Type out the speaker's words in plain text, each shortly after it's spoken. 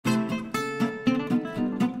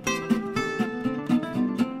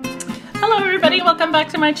Hello everybody, welcome back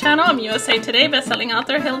to my channel. I'm USA Today bestselling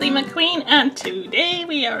author Hildie McQueen, and today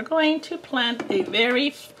we are going to plant a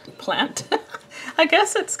I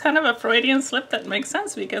guess it's kind of a Freudian slip that makes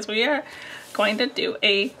sense because we are going to do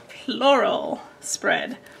a floral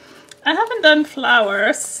spread. I haven't done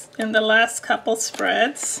flowers in the last couple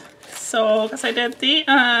spreads, so because I did the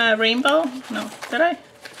rainbow, no, did I?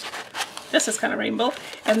 This is kind of rainbow,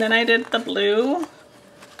 and then I did the blue,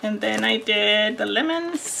 and then I did the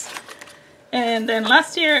lemons. And then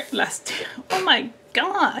last year, oh my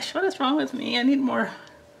gosh, what is wrong with me? I need more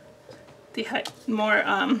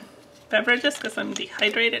beverages because I'm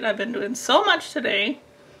dehydrated. I've been doing so much today.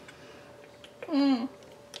 Y'all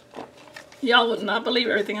would not believe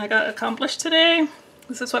everything I got accomplished today.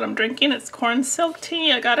 This is what I'm drinking. It's corn silk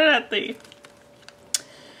tea. I got it at the,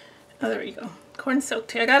 oh, there we go. Corn silk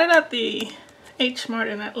tea. I got it at the H Mart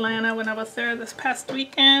in Atlanta when I was there this past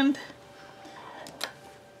weekend.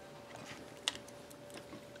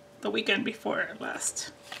 The weekend before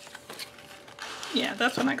last. Yeah,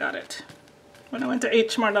 that's when I got it. When I went to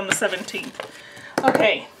H Mart on the 17th.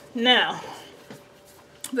 Okay, now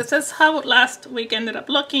this is how last week ended up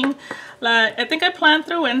looking. I think I planned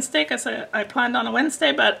through Wednesday because I planned on a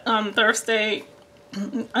Wednesday, but Thursday,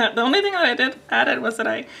 the only thing that I added was that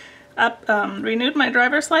I renewed my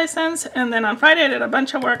driver's license, and then on Friday I did a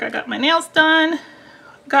bunch of work. I got my nails done.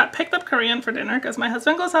 Picked up Korean for dinner because my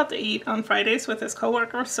husband goes out to eat on Fridays with his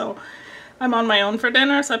coworker, so I'm on my own for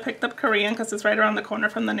dinner. So I picked up Korean because it's right around the corner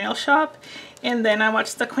from the nail shop, and then I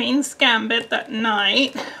watched The Queen's Gambit that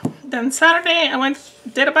night. Then Saturday I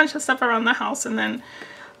did a bunch of stuff around the house, and then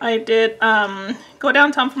I did go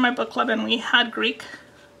downtown for my book club, and we had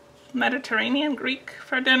Mediterranean Greek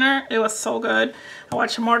for dinner. It was so good. I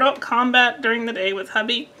watched Mortal Kombat during the day with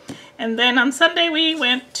hubby, and then on Sunday we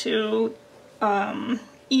went to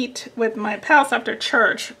eat with my pals after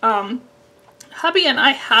church. Hubby and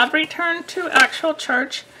I have returned to actual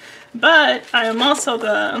church, but I am also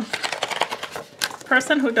the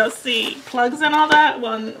person who does the plugs and all that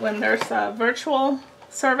when there's a virtual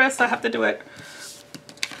service. I have to do it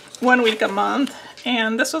 1 week a month,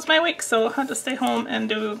 and this was my week, so I had to stay home and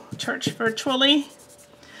do church virtually.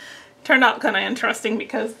 Turned out kind of interesting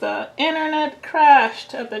because the internet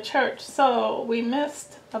crashed at the church, so we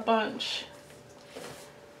missed a bunch.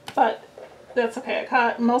 But that's okay. I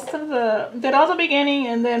caught did all the beginning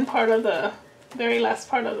and then part of the very last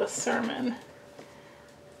part of the sermon.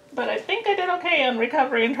 But I think I did okay on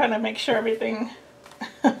recovery and trying to make sure everything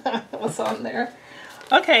was on there.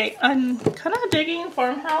 Okay, I'm kind of digging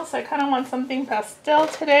farmhouse. I kind of want something pastel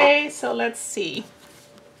today, so let's see.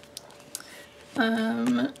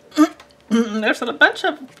 There's a bunch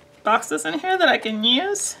of boxes in here that I can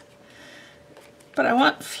use. But I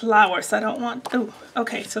want flowers. I don't want... Oh,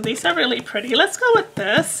 okay. So these are really pretty. Let's go with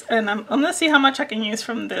this. And I'm going to see how much I can use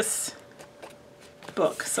from this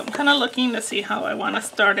book. So I'm kind of looking to see how I want to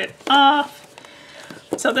start it off.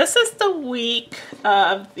 So this is the week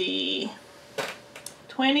of the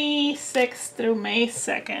 26th through May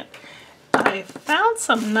 2nd. I found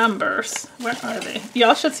some numbers. Where are they?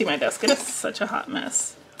 Y'all should see my desk. It is such a hot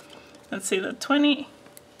mess. Let's see. The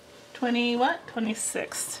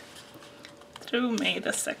 26th. Through May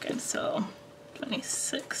the 2nd, so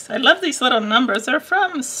 26. I love these little numbers. They're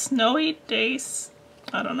from Snowy Days.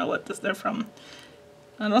 I don't know what they're from.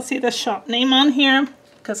 I don't see the shop name on here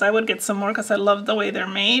because I would get some more because I love the way they're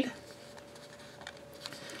made.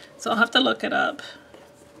 So I'll have to look it up.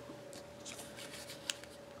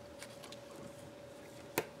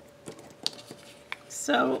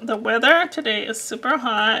 So the weather today is super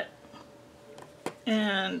hot,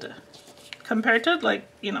 and compared to, like,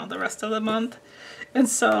 you know, the rest of the month. And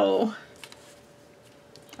so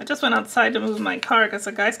I just went outside to move my car because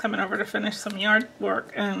the guy's coming over to finish some yard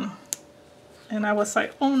work, and I was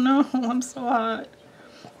like, oh no, I'm so hot.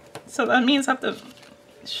 So that means I have to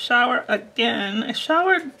shower again. I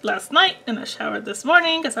showered last night and I showered this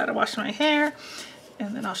morning because I had to wash my hair,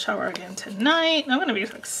 and then I'll shower again tonight. I'm gonna be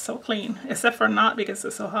like so clean, except for not because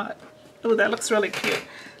it's so hot. Oh, that looks really cute.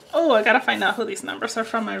 Oh, I gotta find out who these numbers are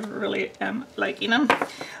from. I really am liking them.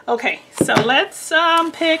 Okay, so let's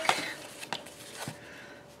pick.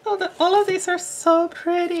 Oh, all of these are so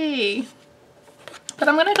pretty. But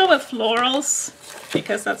I'm gonna go with florals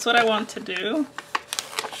because that's what I want to do.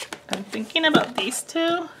 I'm thinking about these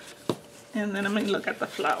two, and then I'm gonna look at the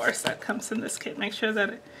flowers that comes in this kit. Make sure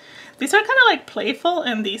that these are kind of like playful,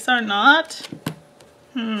 and these are not.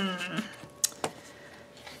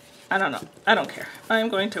 I don't know. I don't care. I'm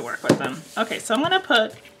going to work with them. Okay, so I'm going to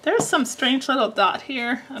put... There's some strange little dot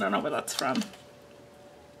here. I don't know where that's from.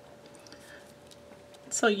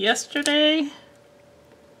 So yesterday,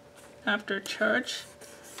 after church.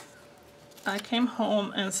 I came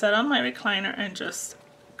home and sat on my recliner and just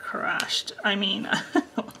crashed. I mean,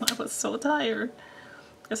 I was so tired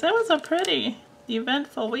because it was a pretty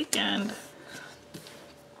eventful weekend.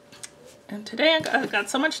 And today I got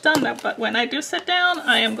so much done that, but when I do sit down,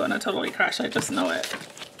 I am going to totally crash. I just know it.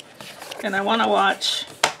 And I want to watch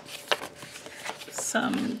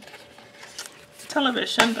some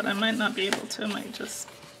television, but I might not be able to. I might just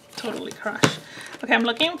totally crash. Okay, I'm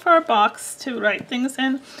looking for a box to write things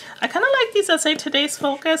in. I kind of like these that say today's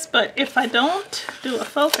focus, but if I don't do a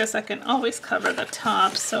focus, I can always cover the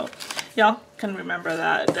top. So y'all can remember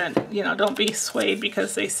that. Then, you know, don't be swayed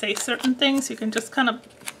because they say certain things. You can just kind of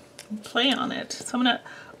play on it. So I'm going to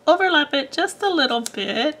overlap it just a little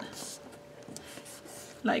bit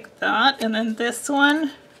like that. And then this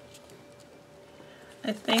one,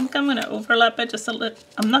 I think I'm going to overlap it just a little.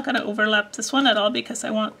 I'm not going to overlap this one at all because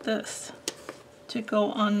I want this to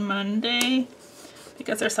go on Monday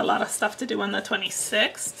because there's a lot of stuff to do on the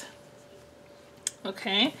 26th.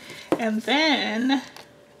 Okay, and then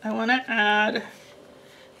I want to add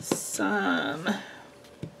some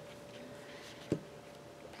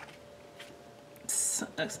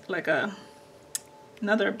like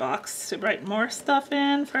another box to write more stuff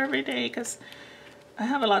in for every day because I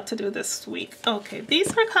have a lot to do this week. Okay,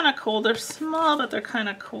 these are kind of cool. They're small, but they're kind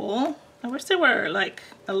of cool. I wish they were like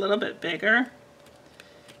a little bit bigger.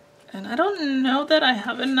 And I don't know that I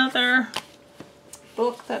have another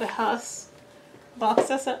book that has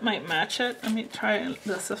boxes that might match it. Let me try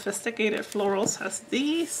the Sophisticated Florals. Has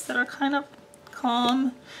these that are kind of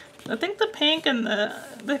calm. I think the pink and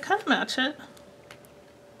they kind of match it.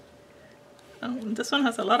 This one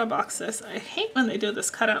has a lot of boxes. I hate when they do this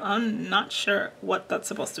cutout. I'm not sure what that's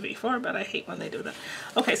supposed to be for, but I hate when they do that.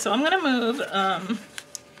 Okay, so I'm going to move,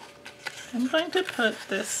 I'm going to put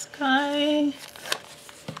this guy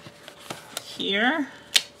here.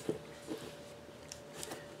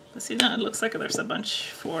 See, now it looks like there's a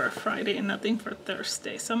bunch for Friday and nothing for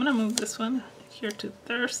Thursday. So I'm going to move this one here to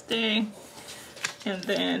Thursday, and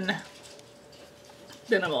then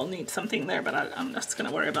I will need something there, but I'm just going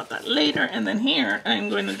to worry about that later. And then here, I'm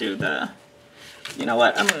going to do the, you know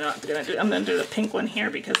what, I'm going to do the pink one here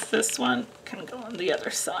because this one can go on the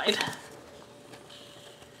other side.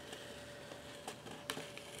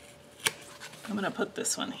 I'm going to put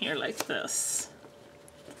this one here like this.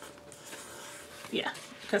 Yeah,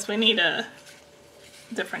 because we need a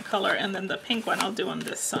different color. And then the pink one I'll do on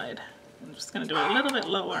this side. I'm just going to do it a little bit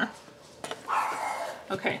lower.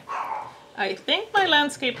 Okay. I think my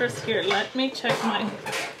landscaper's here. Let me check my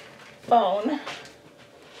phone.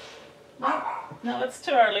 No, it's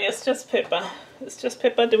too early. It's just Pippa. It's just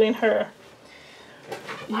Pippa doing her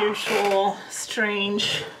usual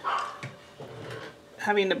strange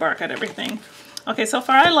having to bark at everything. Okay, so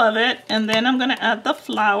far I love it. And then I'm going to add the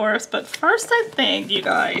flowers. But first I think, you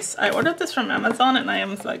guys, I ordered this from Amazon and I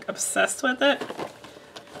am like obsessed with it.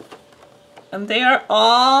 And they are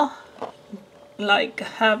all like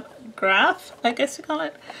have graph, I guess you call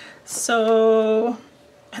it. So,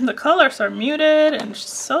 and the colors are muted and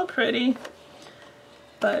so pretty.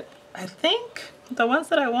 But I think the ones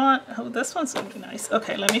that I want, oh, this one's gonna be nice.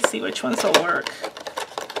 Okay, let me see which ones will work.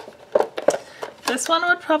 This one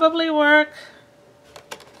would probably work.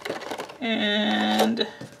 And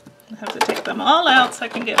I have to take them all out so I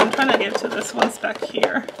can get, I'm trying to get to this one's back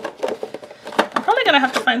here. I'm probably gonna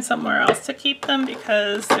have to find somewhere else to keep them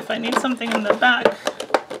because if I need something in the back,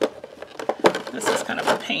 this is kind of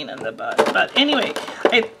a pain in the butt. But anyway,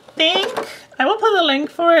 I think I will put a link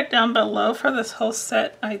for it down below for this whole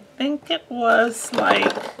set. I think it was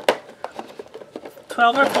like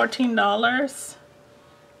 $12 or $14.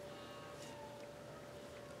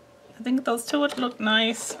 I think those two would look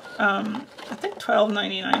nice. I think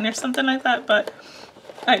 $12.99 or something like that. But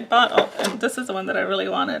I bought, oh, and this is the one that I really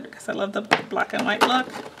wanted because I love the black and white look.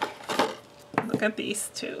 Look at these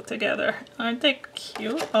two together. Aren't they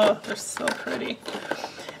cute? Oh, they're so pretty.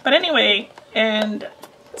 But anyway, and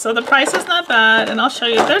so the price is not bad. And I'll show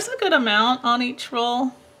you, there's a good amount on each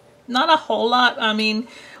roll. Not a whole lot. I mean,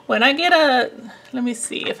 when I get a, let me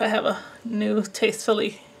see if I have a new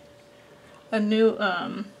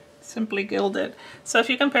Simply Gilded. So if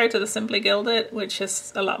you compare it to the Simply Gilded, which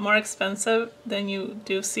is a lot more expensive, then you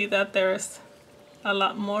do see that there's a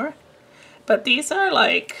lot more. But these are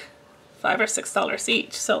like $5 or $6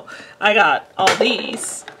 each. So I got all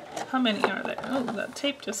these. How many are there? Oh, that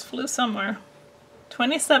tape just flew somewhere.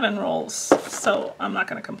 27 rolls. So I'm not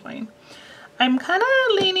going to complain. I'm kind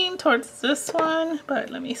of leaning towards this one, but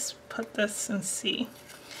let me put this and see.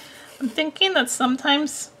 I'm thinking that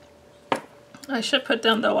sometimes I should put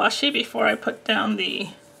down the washi before I put down the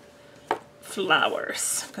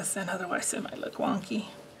flowers, because then otherwise it might look wonky.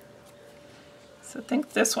 So I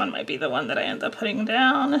think this one might be the one that I end up putting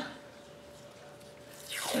down.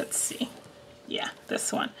 Let's see. Yeah,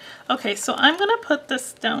 this one. Okay, so I'm gonna put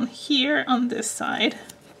this down here on this side,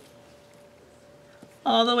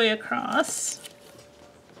 all the way across.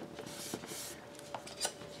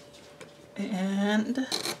 And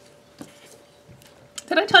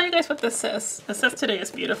did I tell you guys what this says? It says today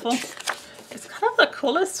is beautiful. It's kind of the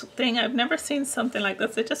coolest thing. I've never seen something like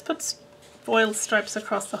this. It just puts foiled stripes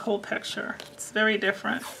across the whole picture. It's very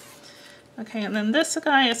different. Okay, and then this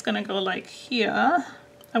guy is gonna go like here.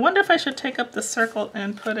 I wonder if I should take up the circle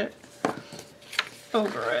and put it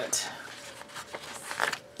over it.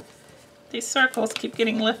 These circles keep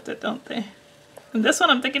getting lifted, don't they? And this one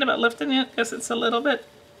I'm thinking about lifting it because it's a little bit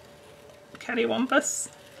cattywampus.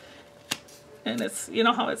 And it's, you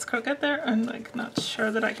know how it's crooked there? I'm like not sure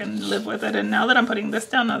that I can live with it. And now that I'm putting this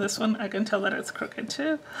down, now this one, I can tell that it's crooked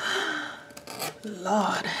too.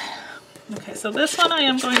 Lord. Okay, so this one I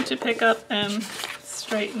am going to pick up and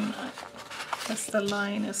straighten because the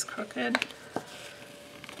line is crooked.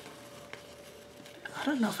 I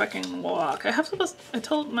don't know if I can walk. I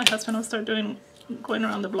told my husband I'll start going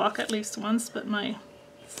around the block at least once, but my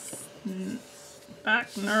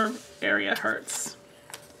back nerve area hurts.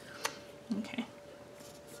 Okay.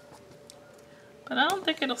 But I don't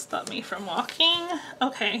think it'll stop me from walking.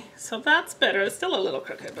 Okay, so that's better. It's still a little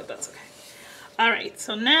crooked, but that's okay. Alright,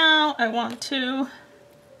 so now I want to...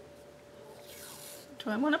 Do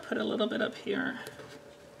I want to put a little bit up here?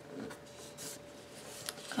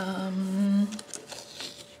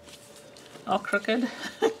 All crooked.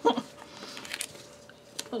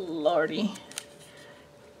 Oh, Lordy.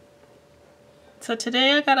 So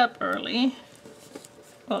today I got up early.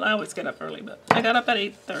 Well, I always get up early, but I got up at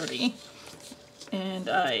 8:30 and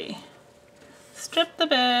I stripped the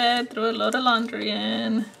bed, threw a load of laundry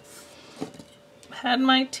in, had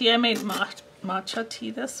my tea. I made matcha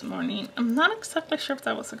tea this morning. I'm not exactly sure if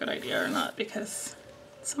that was a good idea or not because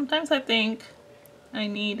sometimes I think I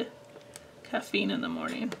need caffeine in the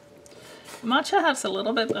morning. Matcha has a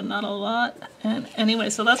little bit, but not a lot. And anyway,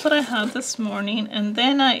 so that's what I had this morning. And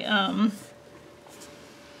then I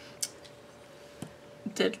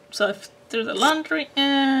I threw the laundry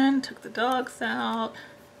in, took the dogs out,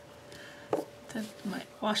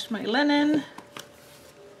 washed my linen,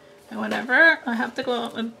 and whenever I have to go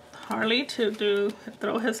out with Harley to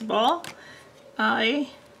throw his ball, I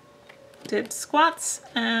did squats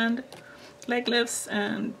and leg lifts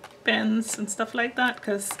and bends and stuff like that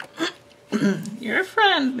because your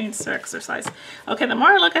friend needs to exercise. Okay, the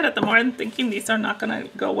more I look at it, the more I'm thinking these are not going to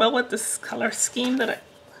go well with this color scheme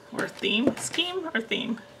or theme.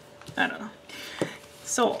 I don't know.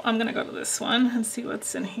 So I'm gonna go to this one and see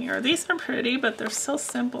what's in here. These are pretty, but they're so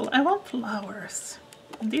simple. I want flowers.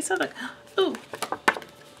 And these are the, ooh,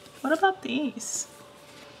 what about these?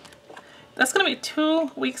 That's gonna be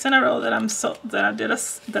 2 weeks in a row that I'm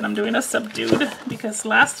doing a subdued, because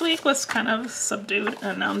last week was kind of subdued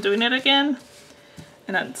and now I'm doing it again.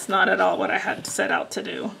 And it's not at all what I had set out to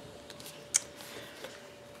do.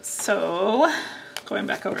 So going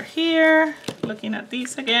back over here, looking at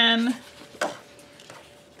these again.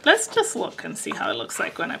 Let's just look and see how it looks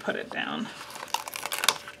like when I put it down.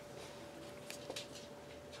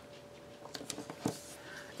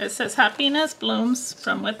 It says happiness blooms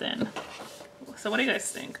from within. So what do you guys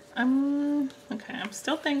think? Okay, I'm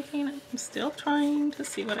still thinking. I'm still trying to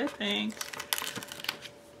see what I think.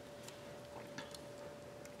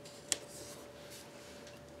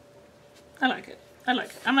 I like it. I like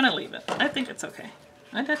it. I'm gonna leave it. I think it's okay.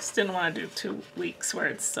 I just didn't want to do 2 weeks where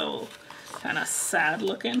it's so kind of sad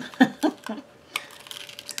looking.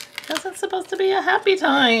 Because it's supposed to be a happy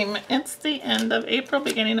time. It's the end of April,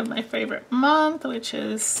 beginning of my favorite month, which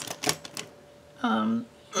is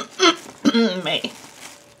May.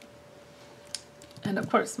 And of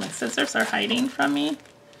course my scissors are hiding from me.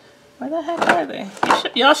 Where the heck are they?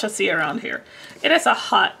 Y'all should see around here. It is a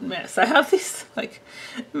hot mess. I have these like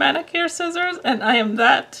manicure scissors and am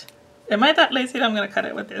I that lazy that I'm gonna cut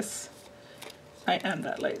it with this? I am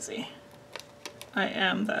that lazy. I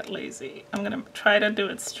am that lazy. I'm gonna try to do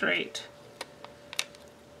it straight.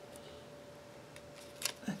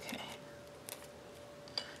 Okay.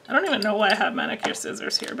 I don't even know why I have manicure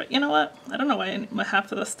scissors here, but you know what? I don't know why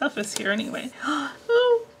half of the stuff is here anyway.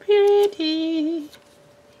 Oh, pretty.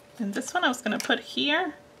 And this one I was gonna put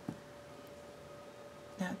here.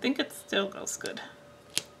 Yeah, I think it still goes good.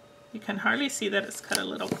 You can hardly see that it's cut a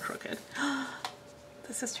little crooked.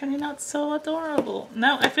 This is turning out so adorable.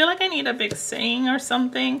 Now I feel like I need a big saying or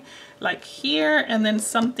something like here and then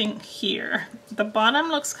something here. The bottom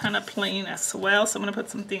looks kind of plain as well, so I'm gonna put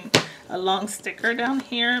something, a long sticker down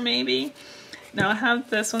here maybe. Now I have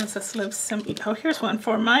this one that says live simply. Oh, here's one.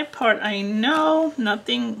 For my part, I know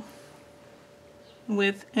nothing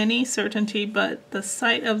with any certainty, but the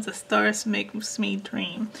sight of the stars makes me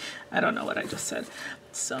dream. I don't know what I just said,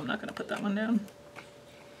 so I'm not gonna put that one down.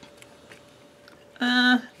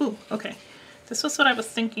 Ooh, okay. This was what I was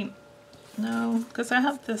thinking. No, because I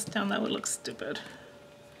have this down, that would look stupid.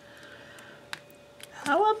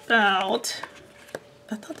 How about,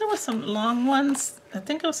 I thought there were some long ones. I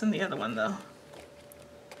think it was in the other one though.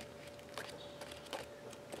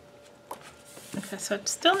 Okay, so I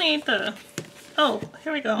still need the, oh,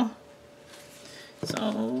 here we go.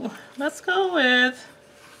 So let's go with,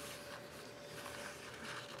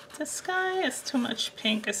 this sky is too much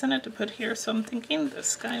pink, isn't it, to put here? So I'm thinking this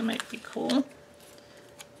sky might be cool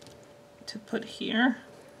to put here.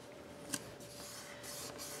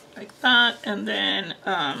 Like that. And then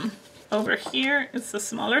over here is the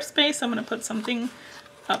smaller space. I'm going to put something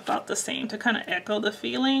about the same to kind of echo the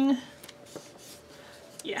feeling.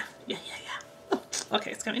 Yeah. Oh,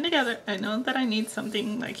 okay, it's coming together. I know that I need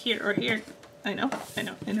something like here or here. I know.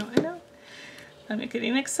 I'm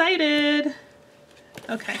getting excited.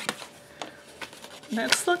 Okay,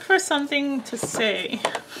 let's look for something to say.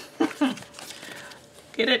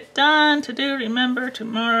 Get it done, to do, remember,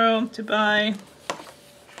 tomorrow, to buy.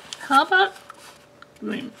 How about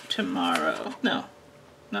tomorrow? No,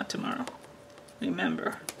 not tomorrow.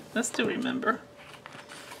 Remember. Let's do remember.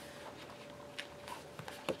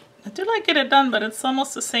 I do like get it done, but it's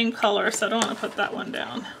almost the same color, so I don't want to put that one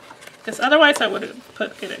down. Because otherwise I would have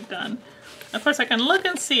put get it done. Of course, I can look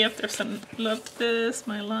and see if there's some, love this,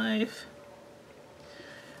 my life.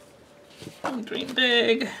 Dream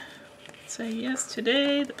big. Say yes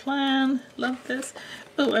today, the plan, love this.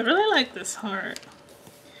 Oh, I really like this heart.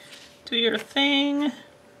 Do your thing.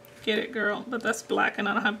 Get it, girl. But that's black, and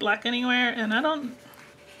I don't have black anywhere, and I don't.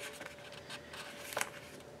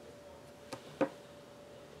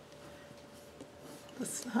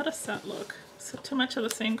 How does that look? Is it too much of the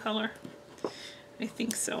same color? I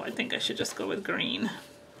think so. I think I should just go with green.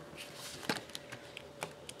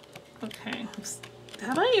 Okay.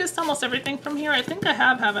 Have I used almost everything from here? I think I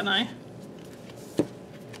have, haven't I?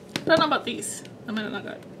 I don't know about these. I might have not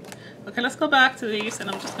got. Okay, let's go back to these, and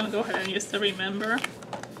I'm just going to go ahead and use the remember.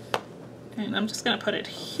 And I'm just going to put it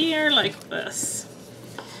here like this.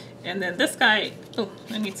 And then this guy, oh,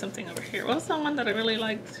 I need something over here. What was the one that I really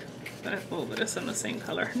liked? Oh, but it's in the same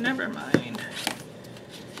color. Never mind.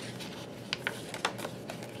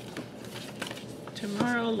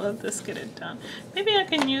 Tomorrow, love this, get it done. Maybe I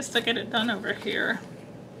can use the get it done over here.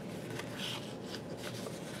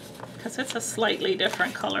 Because it's a slightly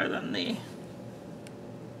different color than the...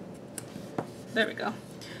 There we go.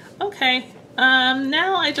 Okay,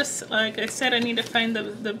 now I just, like I said, I need to find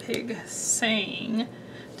the big saying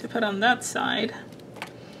to put on that side.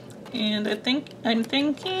 And I think, I'm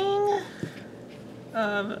thinking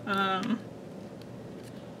of,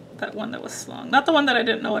 that one that was long. Not the one that I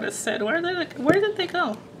didn't know what it said. Where did they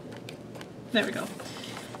go? There we go.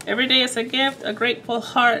 Every day is a gift. A grateful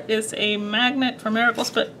heart is a magnet for miracles.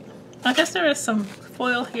 But I guess there is some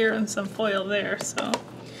foil here and some foil there. So,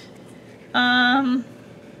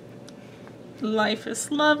 life is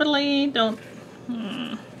lovely. Don't.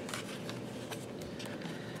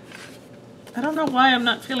 I don't know why I'm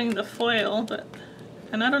not feeling the foil, but,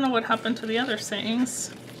 and I don't know what happened to the other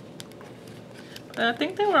sayings. But I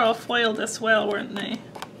think they were all foiled as well, weren't they?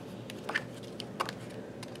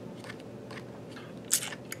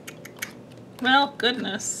 Well,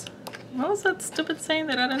 goodness. What was that stupid saying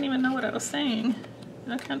that I didn't even know what I was saying?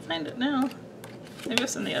 I can't find it now. Maybe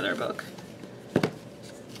it's in the other book.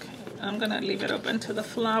 Okay, I'm gonna leave it open to the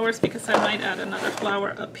flowers because I might add another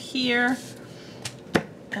flower up here.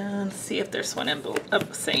 And see if there's one in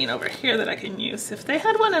saying over here that I can use. If they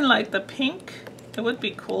had one in like the pink, it would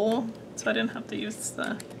be cool. So I didn't have to use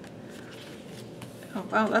the... Oh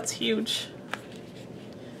wow, that's huge.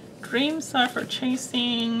 Dreams are for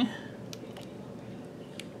chasing.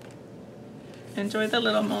 Enjoy the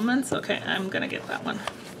little moments. Okay, I'm gonna get that one.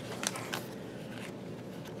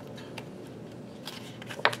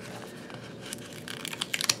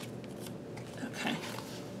 Okay.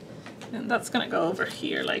 And that's gonna go over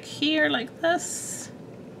here, like this.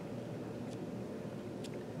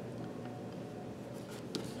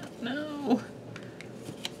 No.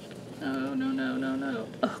 No.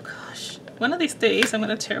 Oh gosh. One of these days I'm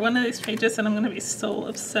gonna tear one of these pages and I'm gonna be so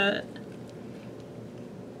upset.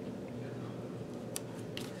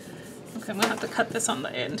 I'm gonna have to cut this on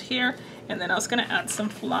the end here, and then I was gonna add some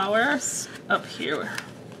flowers up here.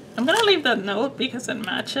 I'm gonna leave the note because it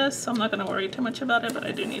matches, so I'm not gonna worry too much about it, but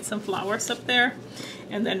I do need some flowers up there,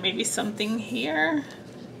 and then maybe something here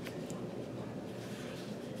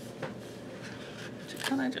to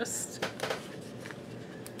kind of just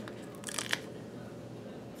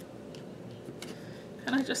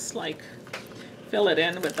like fill it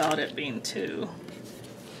in without it being too,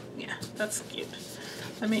 yeah, that's cute.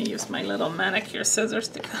 Let me use my little manicure scissors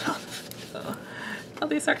to cut off. So, oh,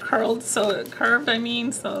 these are curled, so curved, I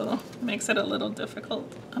mean, so it makes it a little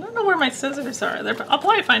difficult. I don't know where my scissors are. I'll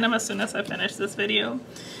probably find them as soon as I finish this video,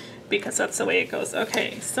 because that's the way it goes.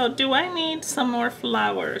 Okay, so do I need some more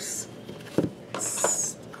flowers?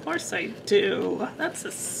 Of course I do. That's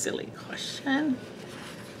a silly question.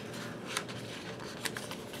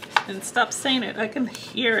 And stop saying it. I can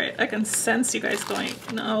hear it. I can sense you guys going,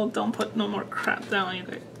 no, don't put no more crap down. You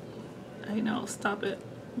guys, I know, stop it.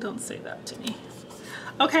 Don't say that to me.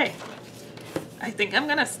 Okay, I think I'm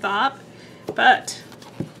gonna stop, but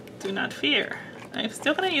do not fear. I'm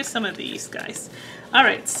still gonna use some of these guys. All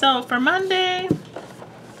right, so for Monday,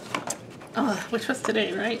 oh, which was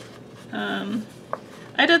today, right?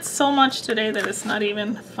 I did so much today that it's not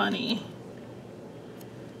even funny.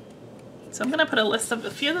 So I'm gonna put a list of a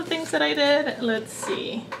few of the things that I did. Let's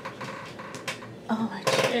see. Oh, my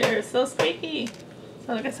chair is so squeaky.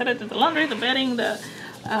 So like I said, I did the laundry, the bedding,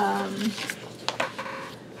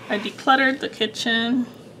 I decluttered the kitchen.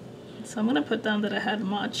 So I'm gonna put down that I had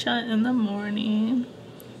matcha in the morning.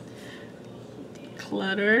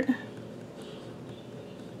 Decluttered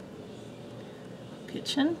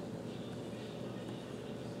kitchen.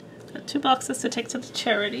 Got 2 boxes to take to the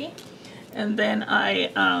charity. And then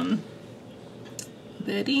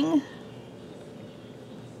bedding.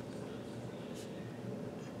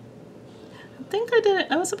 I think I did it.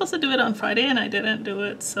 I was supposed to do it on Friday and I didn't do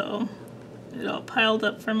it, so it all piled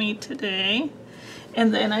up for me today.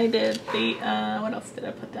 And then I did the, what else did I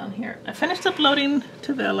put down here? I finished uploading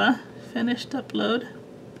to Villa. Finished upload.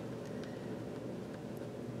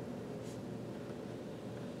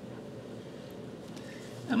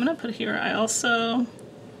 I'm gonna put here, I also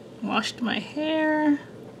washed my hair.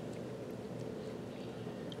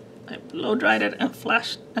 I blow dried it and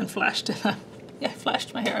flashed it. Yeah, I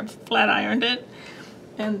flashed my hair, I flat ironed it.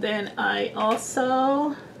 And then I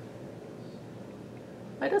also,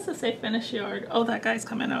 why does it say finish yard? Oh, that guy's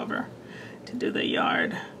coming over to do the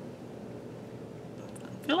yard. I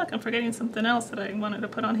feel like I'm forgetting something else that I wanted to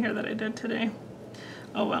put on here that I did today.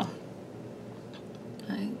 Oh well.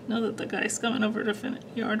 I know that the guy's coming over to finish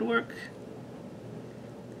yard work.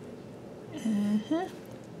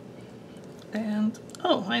 And,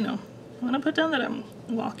 oh, I know. I'm gonna put down that I'm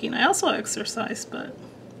walking. I also exercise, but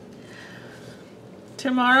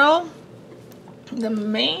tomorrow, the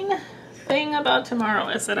main thing about tomorrow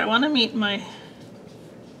is that I want to meet my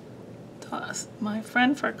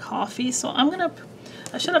friend for coffee. So I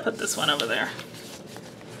should have put this one over there.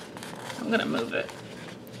 I'm gonna move it.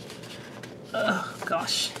 Oh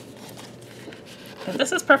gosh. And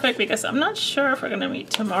this is perfect because I'm not sure if we're gonna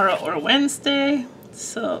meet tomorrow or Wednesday.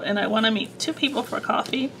 So, and I want to meet 2 people for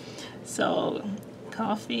coffee. So,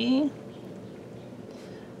 coffee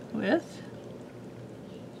with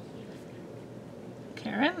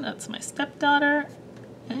Karen, that's my stepdaughter,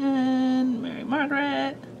 and Mary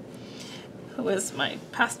Margaret, who is my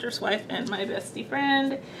pastor's wife and my bestie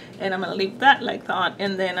friend. And I'm going to leave that like that.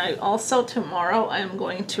 And then I also, tomorrow, I'm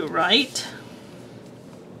going to write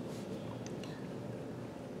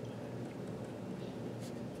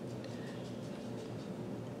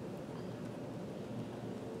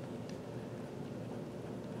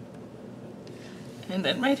and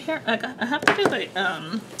then right here, I have to do the,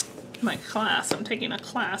 my class. I'm taking a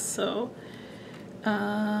class, so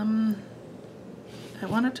I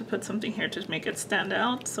wanted to put something here to make it stand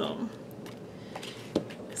out. So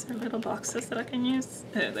is there little boxes that I can use?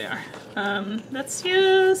 There they are. Let's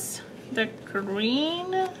use the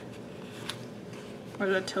green or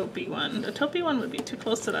the taupey one. The taupey one would be too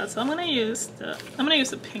close to that, so I'm gonna use a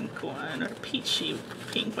pink one, or peachy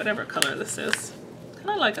pink, whatever color this is.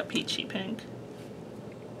 Kind of like a peachy pink.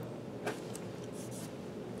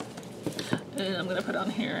 And I'm gonna put on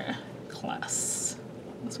here class.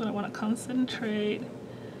 That's what I want to concentrate.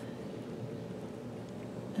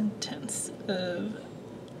 Intensive.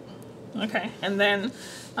 Okay, and then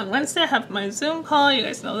on Wednesday I have my Zoom call. You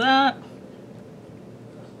guys know that.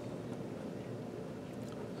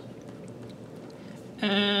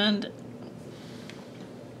 And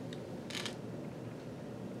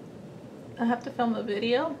I have to film a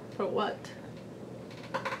video for what?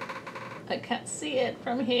 I can't see it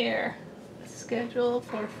from here. schedule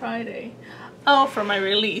for Friday. Oh, for my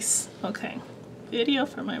release. Okay. Video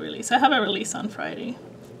for my release. I have a release on Friday.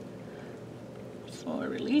 For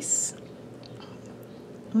release.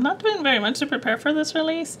 I'm not doing very much to prepare for this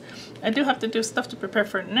release. I do have to do stuff to prepare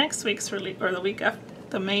for next week's release, or the week after,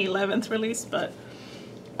 the May 11th release, but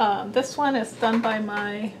this one is done by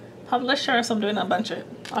my publisher, so I'm doing a bunch of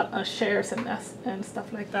shares and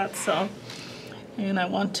stuff like that. So, and I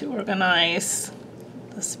want to organize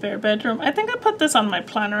the spare bedroom. I think I put this on my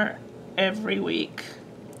planner every week.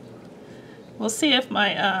 We'll see if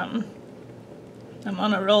my I'm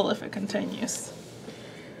on a roll if it continues.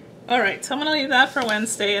 Alright, so I'm gonna leave that for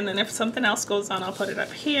Wednesday, and then if something else goes on, I'll put it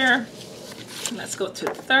up here. Let's go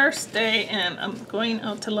to Thursday, and I'm going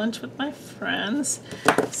out to lunch with my friends.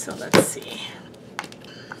 So let's see.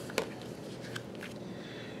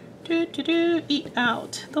 Eat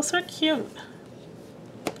out. Those are cute.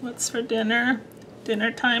 What's for dinner?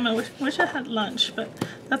 Dinner time. I wish I had lunch, but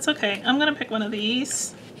that's okay. I'm gonna pick one of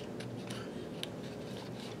these.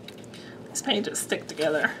 These pages stick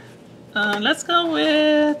together. Let's go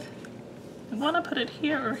with, I want to put it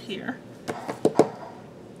here or here.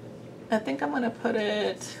 I think I'm going to put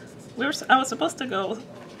it, I was supposed to go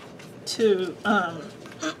to, I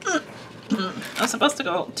was supposed to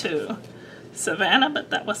go to Savannah, but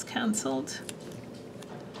that was canceled.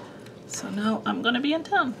 So now I'm going to be in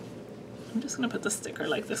town. I'm just going to put the sticker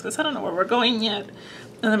like this because I don't know where we're going yet.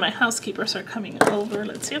 And then my housekeepers are coming over.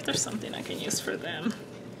 Let's see if there's something I can use for them.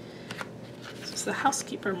 It's the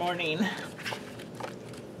housekeeper morning.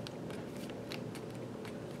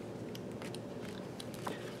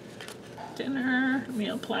 Dinner,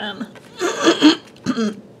 meal plan. I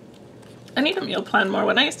need a meal plan more.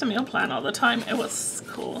 When I used to meal plan all the time, it was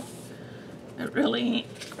cool. It really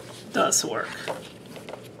does work.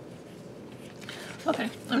 Okay,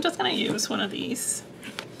 I'm just gonna use one of these.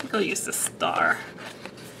 I think I'll use the star.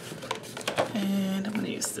 And I'm gonna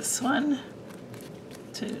use this one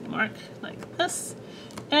to mark like this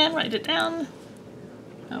and write it down.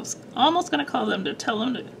 I was almost going to call them to tell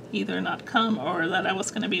them to either not come or that I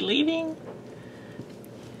was going to be leaving,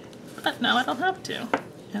 but now I don't have to.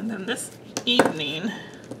 And then this evening,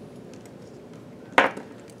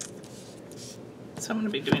 so I'm going to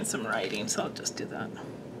be doing some writing, so I'll just do that.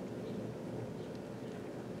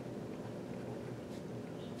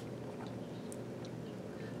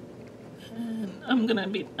 I'm gonna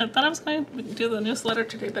be, I thought I was going to do the newsletter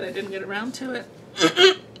today, but I didn't get around to it.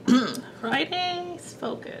 Friday's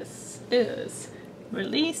focus is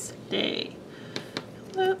release day.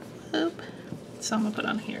 Whoop, whoop. So I'm gonna put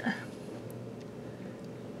on here.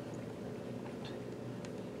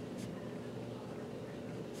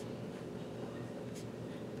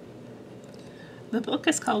 The book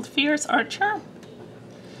is called Fierce Archer.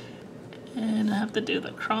 And I have to do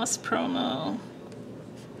the cross promo.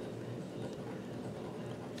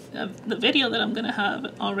 The video that I'm gonna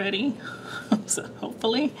have already, so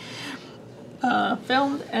hopefully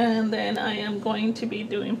filmed, and then I am going to be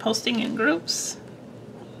posting in groups.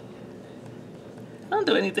 I don't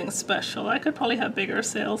do anything special. I could probably have bigger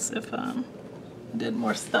sales if I did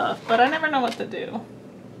more stuff, but I never know what to do.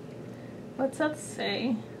 What's that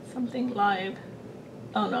say? Something live.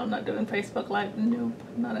 Oh no, I'm not doing Facebook Live. Nope,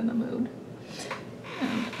 not in the mood.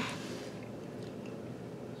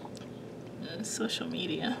 Social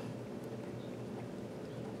media.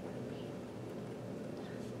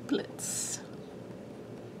 Blitz.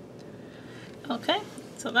 Okay,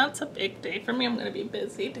 so that's a big day for me. I'm going to be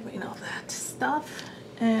busy doing all that stuff.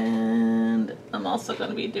 And I'm also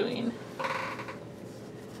going to be doing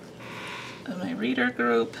my reader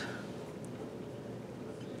group.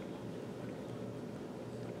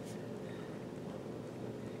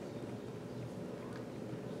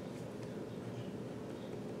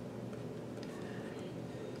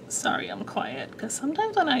 Sorry, I'm quiet, because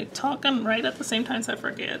sometimes when I talk and write at the same time, I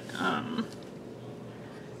forget.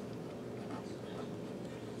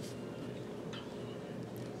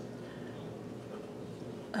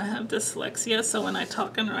 I have dyslexia, so when I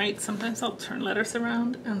talk and write, sometimes I'll turn letters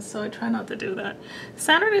around, and so I try not to do that.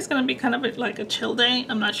 Saturday's going to be kind of like a chill day.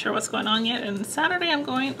 I'm not sure what's going on yet, and Saturday I'm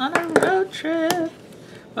going on a road trip.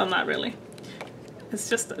 Well, not really. It's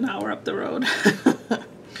just an hour up the road.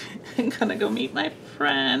 I'm gonna go meet my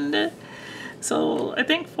friend. So I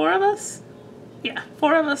think 4 of us, yeah,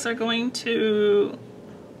 4 of us are going to,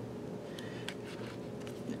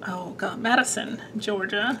 oh god, Madison,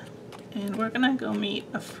 Georgia, and we're gonna go meet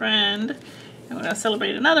a friend, and we're gonna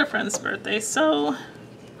celebrate another friend's birthday. So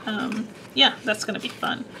yeah, that's gonna be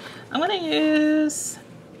fun. I'm gonna use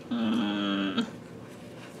 50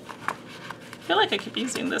 feel like I keep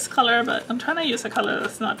using this color, but I'm trying to use a color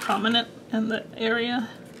that's not prominent in the area.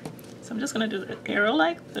 So I'm just gonna do the arrow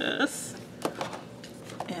like this.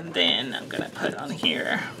 And then I'm gonna put on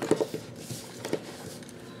here.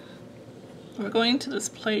 We're going to this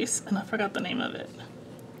place, and I forgot the name of it.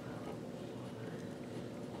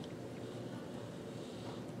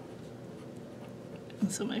 And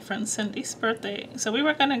so my friend Cindy's birthday. So we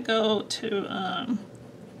were gonna go to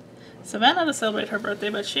Savannah to celebrate her birthday,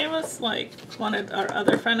 but she was like, wanted our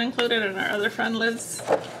other friend included, and our other friend lives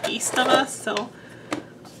east of us,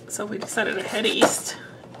 so we decided to head east,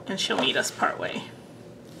 and she'll meet us partway.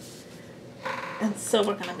 And so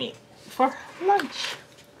we're gonna meet for lunch,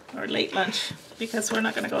 or late lunch, because we're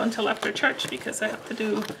not gonna go until after church because I have to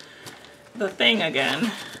do the thing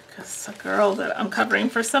again, because a girl that I'm covering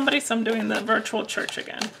for somebody, so I'm doing the virtual church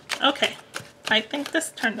again. Okay, I think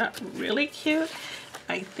this turned out really cute.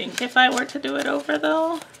 I think if I were to do it over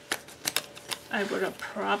though, I would have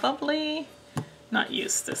probably not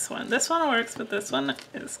used this one. This one works, but this one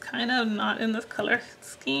is kind of not in this color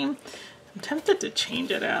scheme. I'm tempted to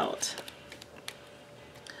change it out.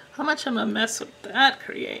 How much of a mess would that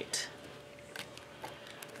create?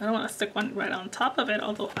 I don't want to stick one right on top of it,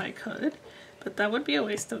 although I could, but that would be a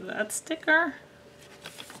waste of that sticker.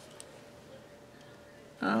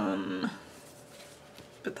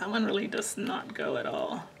 But that one really does not go at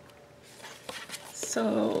all.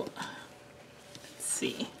 So, let's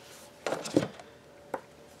see.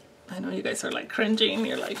 I know you guys are like cringing.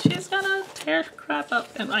 You're like, she's gonna tear crap up,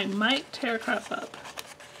 and I might tear crap up.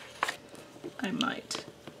 I might.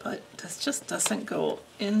 But this just doesn't go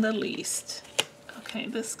in the least. Okay,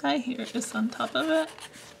 this guy here is on top of it.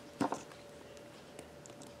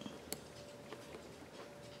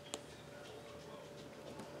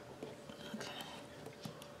 Okay.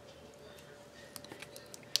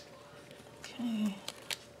 Okay.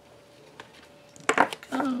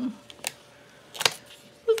 Go.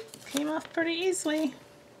 Oop, came off pretty easily.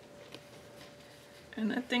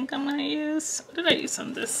 And I think I'm gonna use, what did I use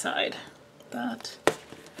on this side? That.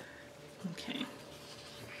 Okay.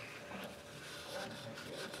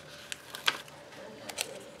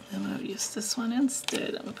 I'm going to use this one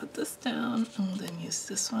instead. I'm going to put this down and then use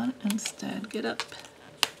this one instead. Get up.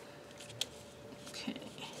 Okay.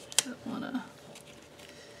 I don't want to.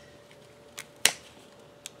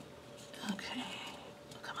 Okay.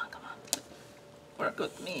 Come on, come on. Work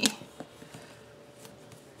with me.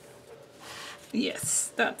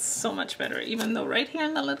 Yes, that's so much better. Even though right here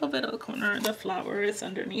in the little bit of the corner, the flower is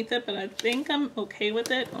underneath it, but I think I'm okay with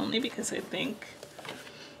it only because I think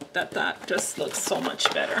that that just looks so much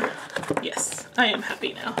better. Yes, I am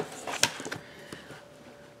happy now.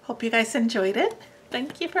 Hope you guys enjoyed it.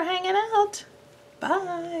 Thank you for hanging out.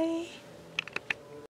 Bye.